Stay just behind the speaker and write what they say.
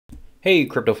Hey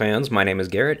crypto fans, my name is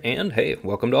Garrett, and hey,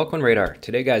 welcome to Altcoin Radar.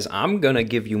 Today guys, I'm gonna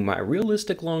give you my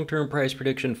realistic long-term price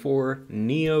prediction for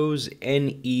NEO's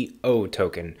NEO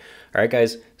token. Alright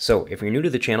guys, so if you're new to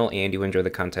the channel and you enjoy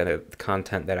the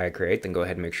content that I create, then go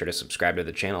ahead and make sure to subscribe to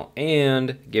the channel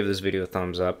and give this video a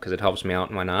thumbs up because it helps me out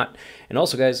and why not. And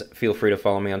also guys, feel free to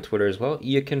follow me on Twitter as well.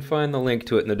 You can find the link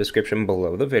to it in the description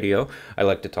below the video. I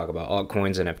like to talk about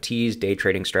altcoins, NFTs, day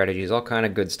trading strategies, all kind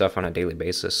of good stuff on a daily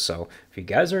basis. So if you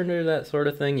guys are into that sort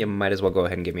of thing, you might as well go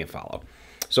ahead and give me a follow.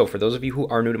 So for those of you who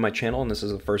are new to my channel and this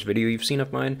is the first video you've seen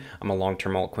of mine, I'm a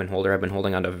long-term altcoin holder. I've been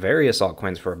holding on to various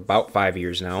altcoins for about 5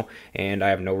 years now, and I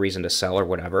have no reason to sell or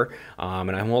whatever.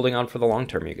 And I'm holding on for the long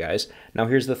term, you guys. Now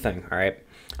here's the thing, all right?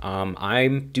 I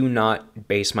do not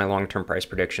base my long-term price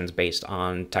predictions based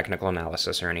on technical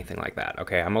analysis or anything like that,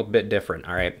 okay? I'm a bit different,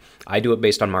 all right? I do it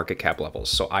based on market cap levels.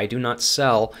 So I do not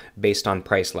sell based on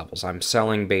price levels. I'm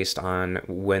selling based on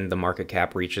when the market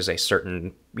cap reaches a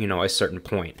certain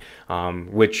point,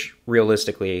 which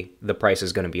realistically the price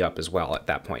is going to be up as well at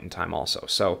that point in time also.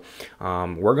 So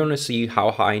we're going to see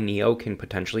how high NEO can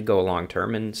potentially go long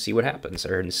term and see what happens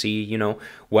there and see,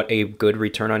 what a good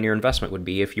return on your investment would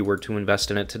be if you were to invest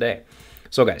in it today.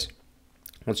 So guys,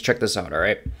 let's check this out, all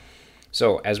right?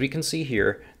 So as we can see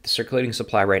here, the circulating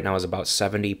supply right now is about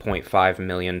 70.5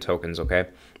 million tokens, okay?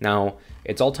 Now,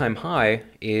 its all-time high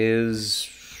is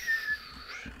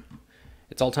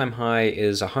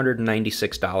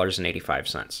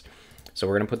 $196.85. So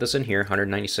we're going to put this in here,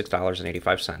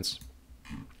 $196.85.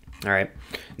 All right.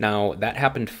 Now, that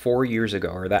happened 4 years ago,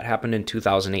 or that happened in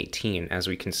 2018, as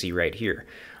we can see right here.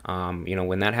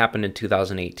 When that happened in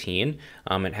 2018,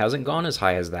 it hasn't gone as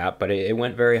high as that, but it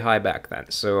went very high back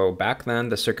then. So back then,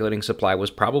 the circulating supply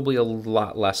was probably a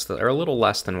lot less, or a little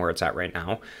less than where it's at right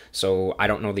now. So I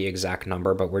don't know the exact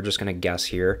number, but we're just going to guess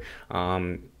here.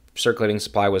 Circulating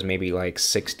supply was maybe like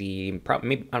 60,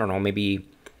 probably, I don't know, maybe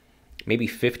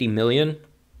 50 million,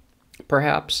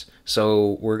 perhaps.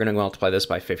 So we're going to multiply this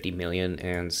by 50 million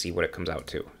and see what it comes out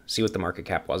to. See what the market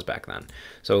cap was back then.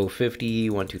 So 50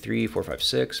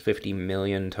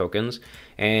 million tokens.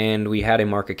 And we had a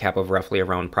market cap of roughly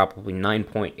around probably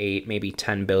 9.8, maybe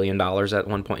 $10 billion at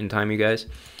one point in time, you guys.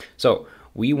 So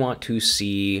we want to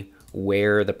see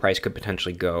where the price could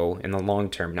potentially go in the long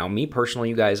term. Now, me personally,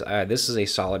 you guys, this is a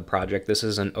solid project. This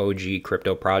is an OG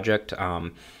crypto project.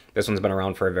 This one's been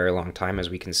around for a very long time, as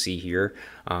we can see here.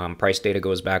 Price data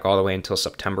goes back all the way until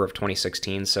September of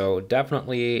 2016, so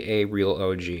definitely a real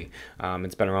OG.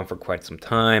 It's been around for quite some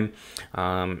time,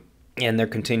 and they're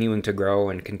continuing to grow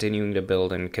and continuing to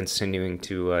build and continuing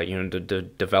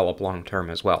to develop long term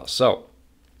as well. So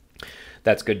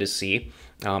that's good to see.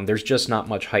 There's just not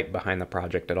much hype behind the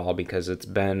project at all because it's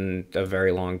been a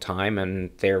very long time and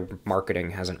their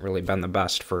marketing hasn't really been the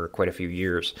best for quite a few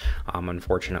years,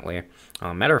 unfortunately.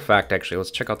 Matter of fact, actually, let's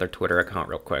check out their Twitter account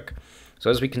real quick. So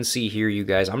as we can see here, you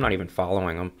guys, I'm not even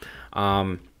following them.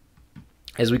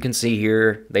 As we can see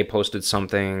here, they posted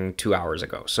something 2 hours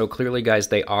ago. So clearly, guys,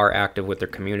 they are active with their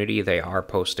community. They are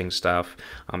posting stuff.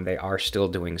 They are still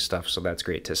doing stuff, so that's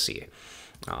great to see.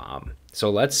 So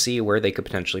let's see where they could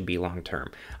potentially be long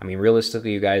term. I mean,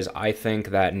 realistically, you guys, I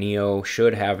think that NEO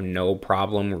should have no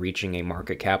problem reaching a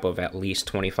market cap of at least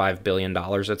 $25 billion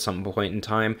at some point in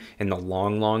time in the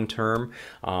long term.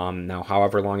 Now,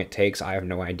 however long it takes, I have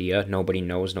no idea. Nobody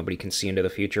knows. Nobody can see into the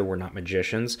future. We're not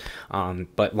magicians.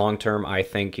 But long term, I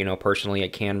think, personally,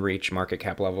 it can reach market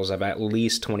cap levels of at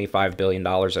least $25 billion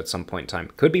at some point in time.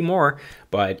 Could be more,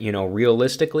 but,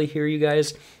 realistically here, you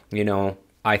guys,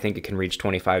 I think it can reach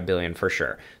 25 billion for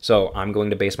sure. So I'm going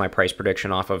to base my price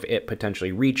prediction off of it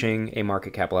potentially reaching a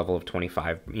market cap level of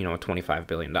 $25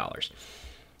 billion.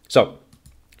 So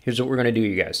here's what we're going to do,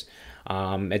 you guys.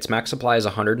 Its max supply is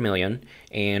 100 million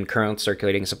and current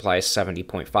circulating supply is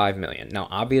 70.5 million. Now,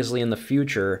 obviously in the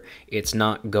future, it's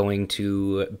not going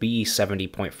to be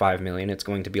 70.5 million. It's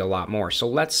going to be a lot more. So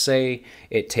let's say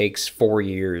it takes 4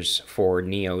 years for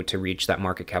NEO to reach that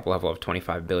market cap level of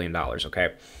 $25 billion,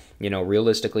 okay?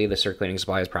 Realistically, the circulating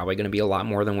supply is probably going to be a lot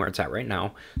more than where it's at right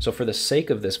now. So for the sake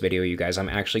of this video, you guys, I'm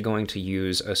actually going to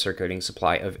use a circulating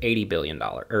supply of of 80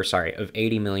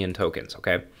 million tokens,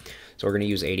 okay? So we're going to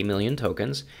use 80 million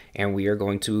tokens, and we are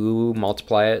going to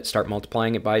start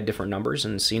multiplying it by different numbers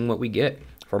and seeing what we get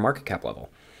for market cap level.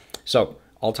 So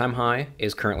all-time high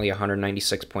is currently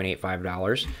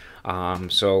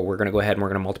 $196.85. So we're going to go ahead and we're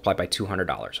going to multiply by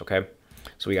 $200, okay?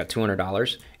 So we got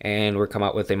 $200, and we're come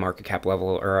out with a market cap level,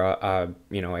 or a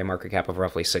market cap of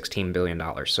roughly $16 billion.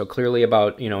 So clearly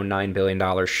about $9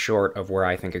 billion short of where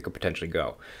I think it could potentially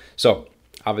go. So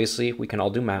obviously we can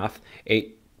all do math.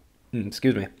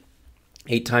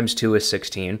 8 times 2 is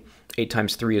 16. 8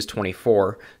 times 3 is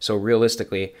 24. So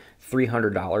realistically,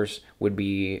 $300 would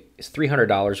be a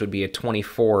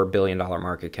 $24 billion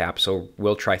market cap. So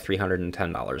we'll try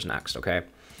 $310 next, okay?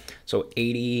 So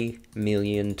 80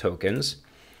 million tokens,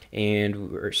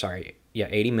 and or sorry, yeah,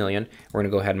 80 million. We're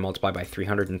gonna go ahead and multiply by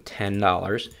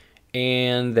 $310.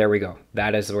 And there we go.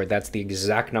 That's the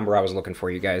exact number I was looking for,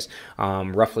 you guys.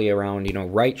 Roughly around, you know,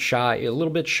 a little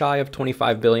bit shy of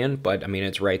 25 billion, but I mean,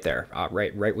 it's right there,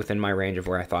 right within my range of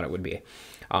where I thought it would be.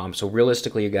 So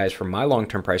realistically, you guys, for my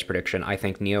long-term price prediction, I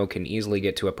think NEO can easily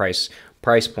get to a price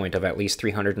point of at least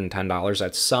 $310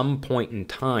 at some point in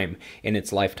time in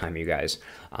its lifetime, you guys.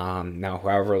 Now,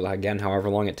 however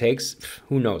long it takes,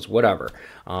 who knows, whatever.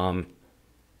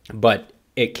 But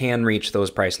it can reach those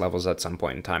price levels at some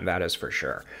point in time, that is for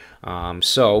sure.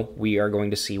 So we are going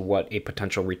to see what a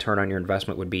potential return on your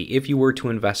investment would be if you were to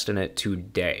invest in it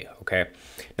today, okay?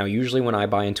 Now, usually when I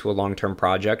buy into a long-term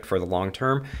project for the long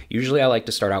term, usually I like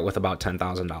to start out with about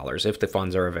 $10,000 if the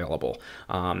funds are available.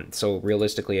 So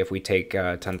realistically, if we take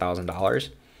 $10,000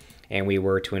 and we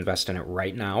were to invest in it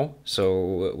right now,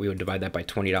 so we would divide that by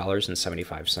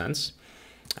 $20.75,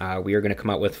 we are going to come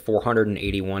out with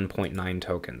 481.9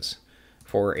 tokens.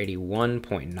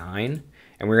 481.9,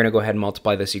 and we're going to go ahead and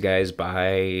multiply this, you guys,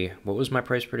 by, what was my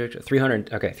price prediction?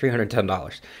 $310. We're going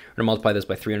to multiply this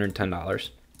by $310,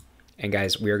 and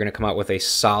guys, we are going to come out with a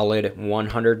solid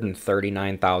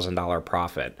 $139,000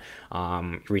 profit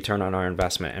return on our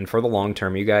investment. And for the long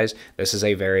term, you guys, this is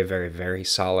a very, very, very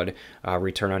solid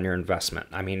return on your investment.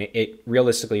 I mean, it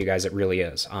realistically, you guys, it really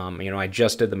is. You know, I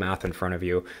just did the math in front of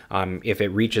you. If it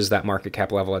reaches that market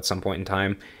cap level at some point in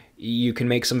time, you can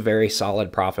make some very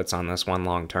solid profits on this one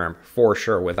long term, for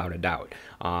sure, without a doubt.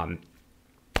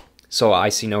 So I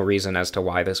see no reason as to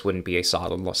why this wouldn't be a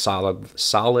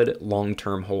solid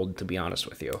long-term hold, to be honest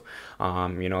with you.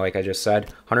 You know, like I just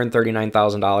said,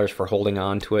 $139,000 for holding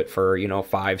on to it for, you know,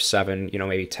 5, 7, you know,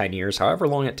 maybe 10 years, however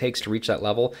long it takes to reach that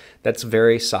level. That's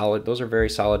very solid. Those are very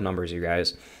solid numbers, you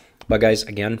guys. But guys,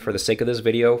 again, for the sake of this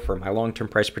video, for my long-term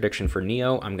price prediction for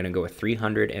NEO, I'm going to go with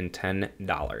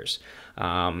 $310.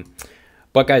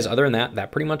 But guys, other than that,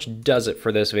 that pretty much does it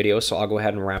for this video, so I'll go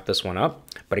ahead and wrap this one up.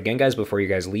 But again, guys, before you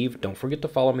guys leave, don't forget to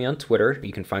follow me on Twitter.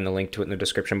 You can find the link to it in the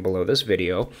description below this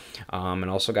video. And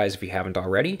also, guys, if you haven't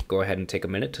already, go ahead and take a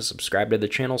minute to subscribe to the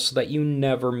channel so that you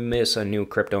never miss a new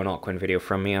crypto and altcoin video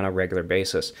from me on a regular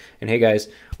basis. And hey, guys,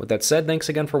 with that said, thanks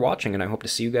again for watching, and I hope to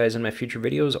see you guys in my future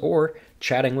videos or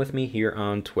chatting with me here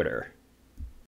on Twitter.